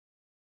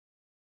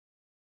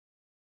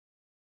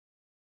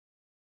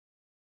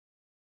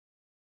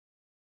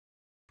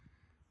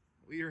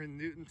We are in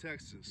Newton,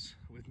 Texas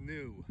with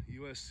new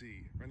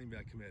USC running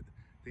back commit,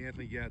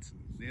 De'Anthony Gatson.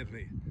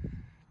 De'Anthony,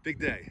 big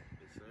day. Yes,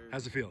 sir.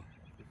 How's it feel?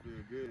 It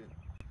feels good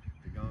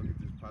to go and get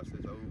this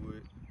process over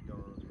with, go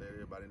and let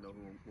everybody know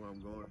where I'm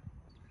going,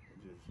 and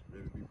just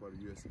ready to be part of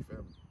the USC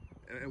family.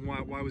 And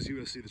why was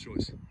USC the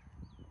choice? USC the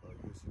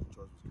choice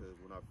was because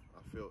when I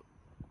felt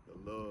the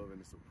love and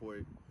the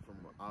support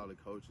from all the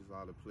coaches,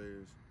 all the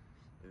players,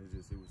 and it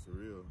was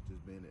surreal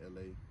just being in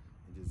LA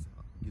and just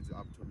get the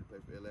opportunity to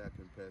play for LA. I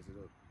couldn't pass it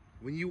up.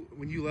 When you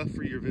left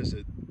for your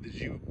visit, did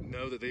you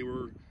know that they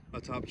were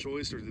a top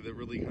choice, or did it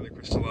really kind of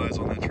crystallize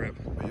on that trip?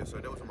 Yes, sir.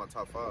 That was in my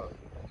top 5.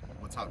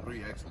 My top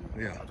 3, actually.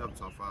 Yeah. I dropped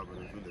the top 5, but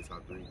it was really the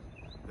top 3.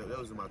 That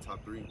was in my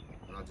top 3,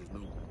 and I just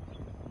knew.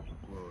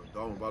 Well,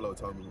 Darwin Barlow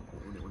told me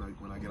when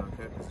I get on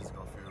campus, it's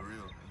gonna feel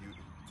real.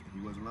 He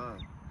wasn't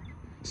lying.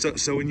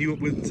 So when you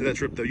went to that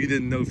trip, though, you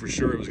didn't know for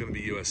sure it was going to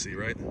be USC,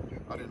 right?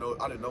 I didn't know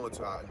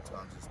until I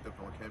just stepped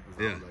on campus.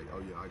 Yeah. I was like, oh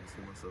yeah, I can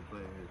see myself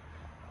playing here.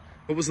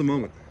 What was the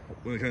moment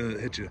when it kind of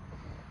hit you? The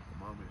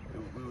moment, I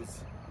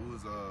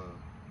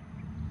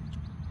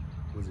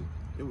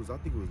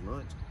think it was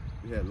lunch.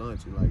 We had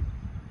lunch and like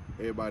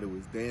everybody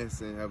was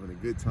dancing, having a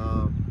good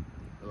time.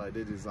 And, like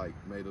they just like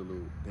made a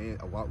little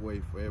a walkway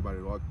for everybody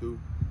to walk through.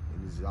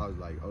 And I was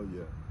like, oh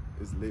yeah,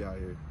 it's lit out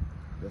here.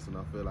 That's when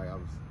I felt like I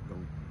was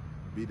gonna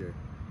be there.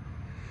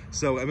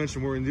 So I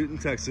mentioned we're in Newton,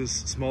 Texas,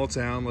 small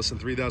town, less than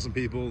 3,000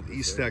 people,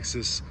 Yes, East sir.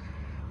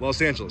 Los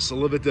Angeles, a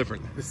little bit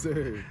different. Yes,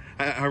 sir.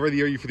 How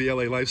ready are you for the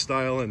LA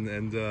lifestyle,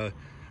 and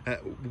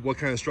what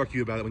kind of struck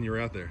you about it when you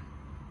were out there?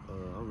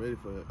 I'm ready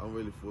for it. I'm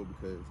ready for it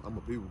because I'm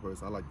a people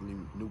person. I like to meet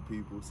new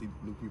people, see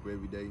new people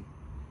every day,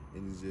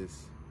 and it's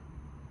just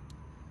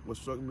what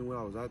struck me when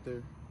I was out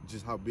there,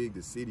 just how big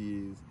the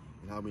city is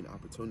and how many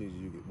opportunities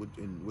you get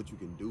and what you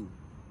can do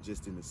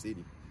just in the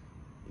city,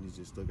 and it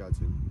just stuck out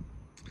to me.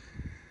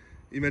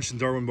 You mentioned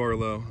Darwin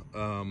Barlow,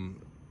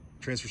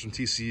 transfers from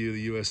TCU to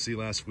USC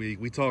last week.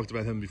 We talked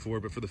about him before,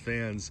 but for the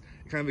fans,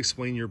 kind of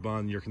explain your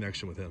bond, your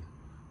connection with him.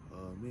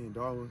 Me and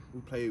Darwin,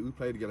 we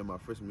played together my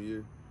freshman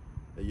year.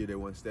 That year they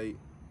won state.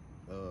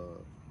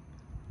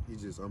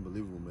 He's just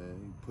unbelievable, man.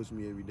 He pushed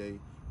me every day,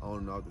 on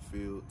and off the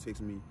field,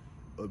 text me,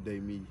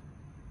 update me.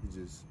 He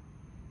just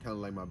kind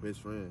of like my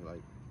best friend.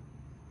 Like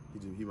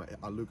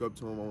I look up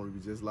to him. I want to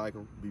be just like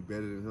him, be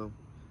better than him.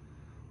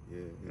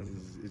 Yeah,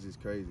 it's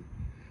just crazy.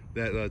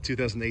 That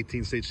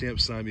 2018 state champ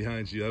sign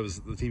behind you, that was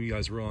the team you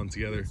guys were on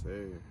together. Yes,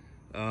 sir.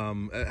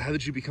 How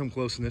did you become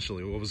close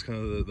initially? What was kind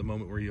of the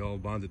moment where you all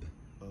bonded?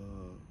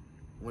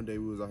 One day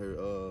we was out here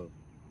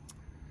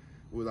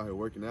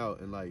working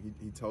out, and like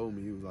he told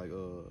me, he was like,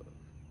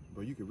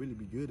 bro, you could really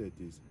be good at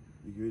this.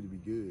 You could really be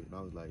good. And I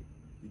was like,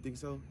 you think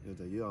so? And he was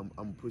like, yeah, I'm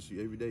gonna push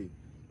you every day,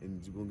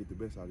 and you're gonna get the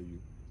best out of you.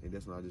 And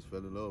that's when I just fell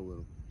in love with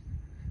him.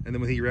 And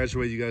then when he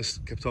graduated, you guys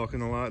kept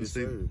talking a lot? Yes,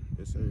 sir.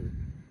 Yes, sir.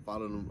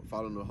 Followed him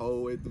the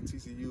whole way through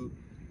TCU.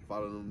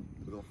 Followed him.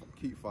 We're gonna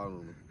keep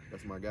following him.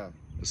 That's my guy.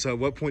 So at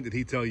what point did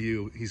he tell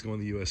you he's going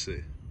to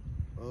USC?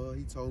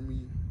 He told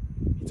me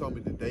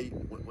the date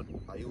when it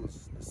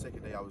was the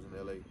second day I was in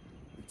LA.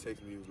 He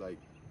texted me. He was like,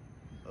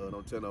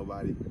 "Don't tell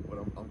nobody, but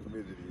I'm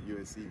committed to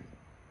USC." And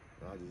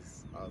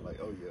I was like,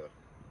 "Oh yeah."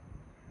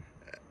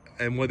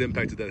 And what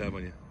impact did that have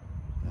on you?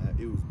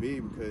 It was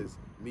big because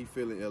me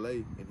feeling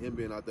LA and him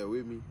being out there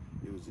with me,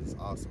 it was just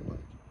awesome.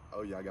 Like,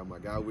 oh yeah, I got my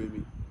guy with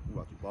me. I'm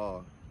about to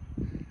ball.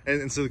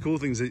 And so the cool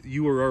thing is that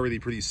you were already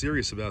pretty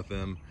serious about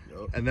them,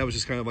 Yep. And that was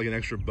just kind of like an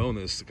extra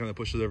bonus to kind of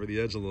push it over the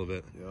edge a little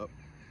bit. Yep.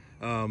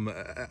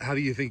 How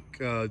do you think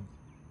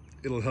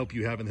it'll help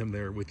you having him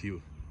there with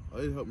you?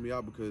 It helped me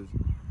out because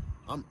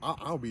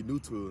I'll be new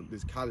to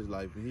this college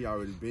life, and he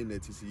already been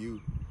at TCU,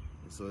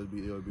 and so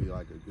it'll be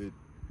like a good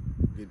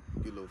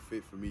little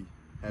fit for me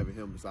having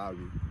him beside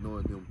me,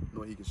 knowing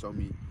he can show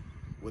me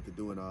what to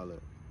do and all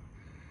that.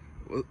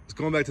 Well,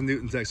 going back to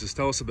Newton, Texas,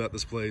 tell us about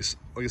this place.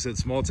 Like I said,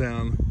 small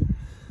town.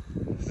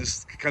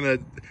 Just kind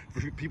of,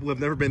 for people who have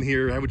never been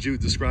here, how would you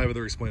describe it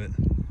or explain it?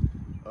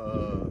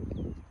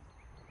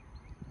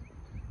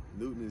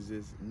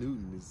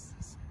 Newton is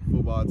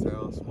football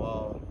town,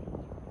 small,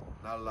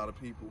 not a lot of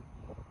people.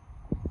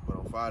 But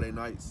on Friday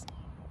nights,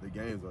 the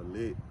games are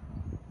lit.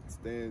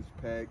 Stands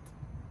packed,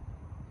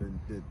 and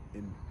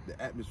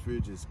the atmosphere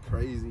just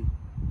crazy.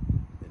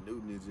 And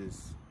Newton is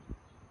just,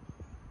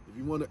 if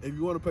you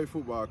wanna play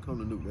football, come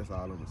to Newton. That's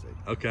all I'm gonna say.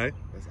 Okay.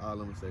 That's all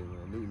I'm gonna say,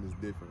 man. Newton is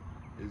different.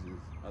 It's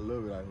just, I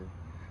love it out here.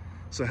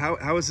 So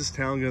how is this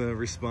town gonna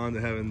respond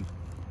to having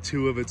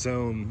two of its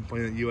own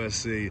playing at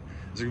USC? Is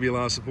there gonna be a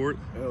lot of support?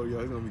 Hell yeah,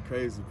 it's gonna be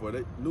crazy.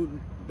 But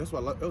Newton, that's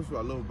what I love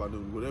about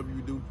Newton. Whatever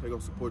you do, they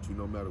gonna support you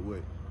no matter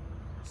what.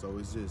 So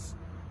it's just,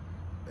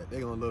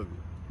 they gonna love you.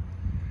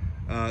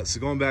 So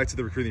going back to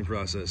the recruiting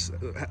process,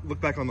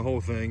 look back on the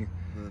whole thing.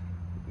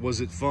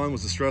 Was it fun?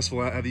 Was it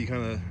stressful? How do you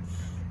kind of?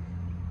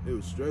 It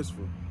was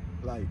stressful.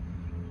 Like,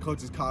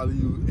 coaches calling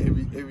you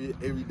every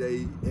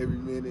day, every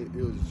minute.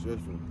 It was just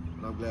stressful.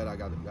 And I'm glad I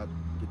got to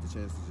get the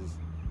chance to just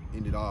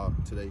end it all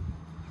today.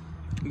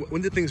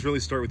 When did things really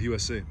start with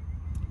USC?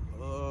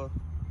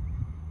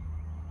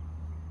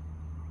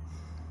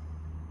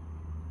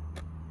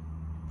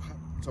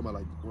 talking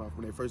about like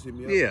when they first hit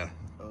me up? Yeah.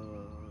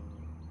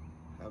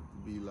 Have to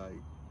be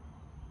like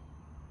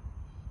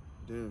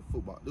during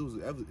football. It was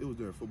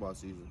during football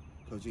season.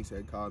 Coach Jinx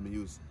had called me. He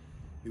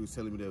was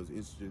telling me they was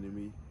interested in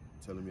me,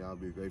 telling me I'd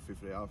be a great fit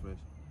for their offense.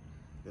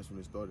 That's when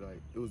it started.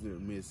 Like it was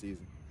during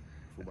mid-season,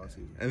 football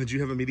season. And did you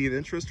have immediate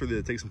interest, or did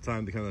it take some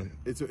time to kind of?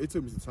 It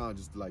took me some time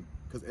just to like,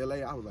 cause LA,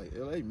 I was like,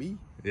 LA, me?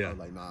 Yeah. I was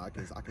like, nah, I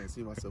can't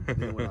see myself. But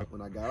then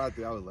when I got out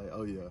there, I was like,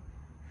 oh yeah,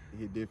 it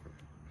hit different.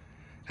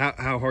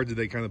 How hard did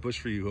they kind of push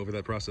for you over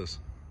that process?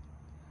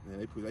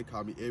 Man, they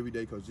called me every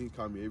day. Coach Jinx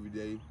called me every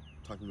day,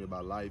 talking to me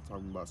about life,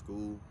 talking about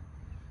school,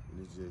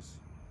 and it's just,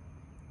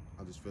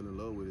 I just fell in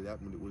love with it,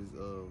 with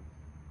his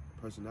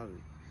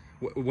personality.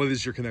 What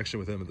is your connection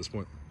with him at this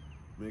point?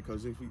 Man,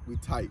 Coach Jinx, we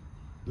tight.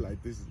 We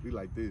like this.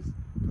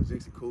 Coach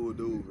Jinx a cool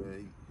dude,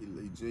 man.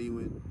 He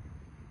genuine.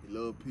 He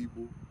love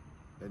people,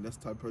 and that's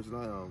the type of person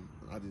I am.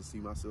 I just see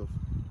myself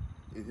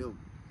in him,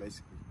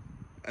 basically.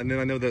 And then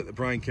I know that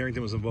Brian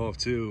Carrington was involved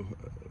too,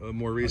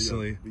 more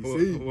recently. Oh,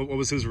 yeah. BC. What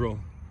was his role?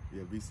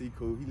 Yeah, BC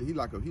cool. He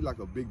like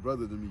a big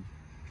brother to me.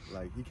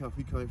 Like he came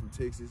from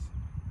Texas.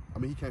 I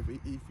mean,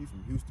 he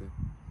from Houston,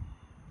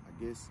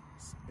 I guess.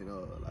 And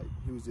like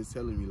he was just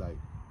telling me like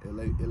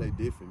LA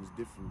different. It's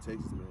different from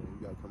Texas, man.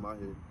 You gotta come out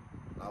here.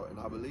 And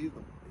I believed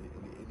him.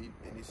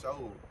 And he showed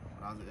when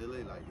I was in LA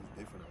like it's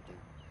different out there.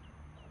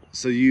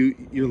 So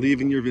you're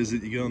leaving your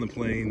visit. You get on the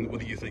plane.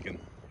 What are you thinking?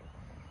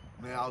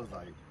 Man, I was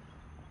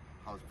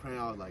praying.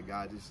 I was like,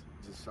 God, just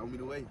show me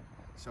the way.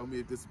 Show me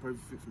if this is a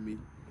perfect fit for me.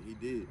 And he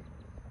did.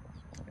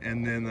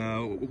 And then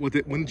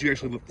when did you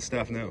actually let the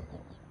staff know?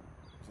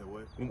 Said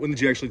what? When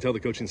did you actually tell the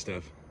coaching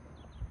staff?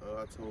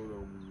 I told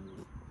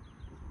them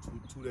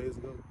two days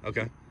ago.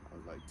 Okay. I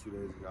was like 2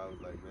 days ago. I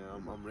was like, man,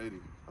 I'm ready.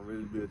 I'm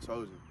ready to be a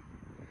Trojan.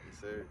 Yes,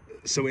 sir.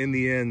 So in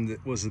the end,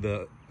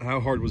 how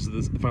hard was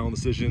the final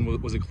decision?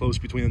 Was it close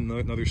between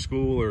another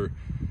school or?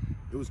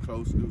 It was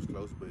close.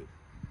 But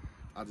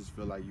I just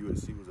feel like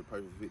USC was a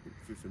perfect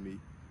fit for me,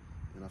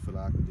 and I feel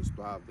like I can just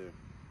thrive there.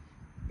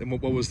 And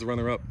what was the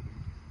runner-up?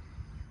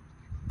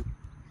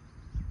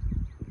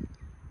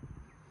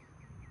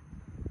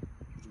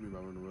 What you mean by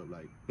runner-up?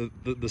 Like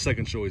the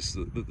second choice,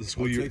 the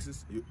school year.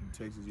 Texas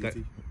UT.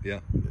 Yeah.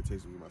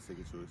 Texas was my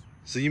second choice.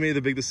 So you made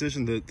the big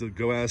decision to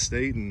go out of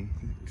state and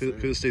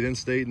could have stayed in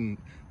state and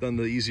done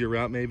the easier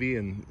route maybe.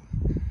 And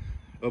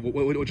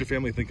what your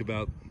family think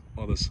about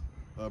all this?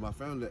 My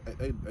family,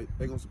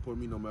 they gonna support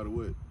me no matter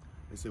what.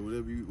 They said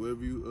wherever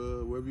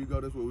you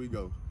go, that's where we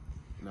go.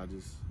 And I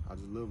just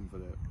love them for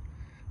that.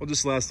 Well,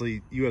 just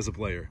lastly, you as a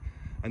player,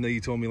 I know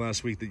you told me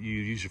last week that you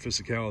use your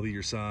physicality,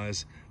 your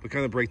size, but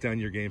kind of break down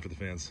your game for the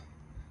fans.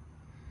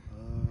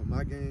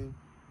 My game,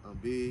 I'm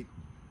big,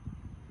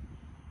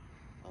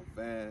 I'm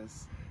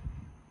fast,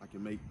 I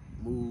can make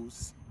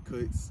moves,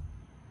 cuts,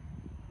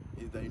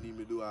 anything you need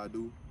me to do, I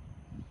do.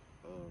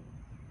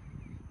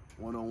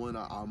 One-on-one,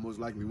 I'll most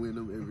likely win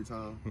them every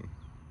time.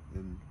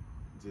 And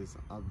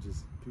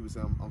people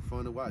say I'm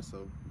fun to watch,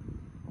 so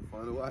I'm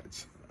fun to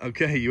watch.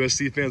 Okay,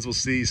 USC fans will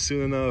see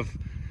soon enough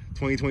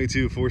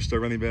 2022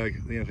 four-star running back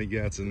De'Anthony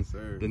Gatson, Yes,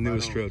 sir. the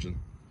newest Trojan.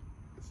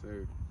 Yes,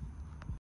 sir.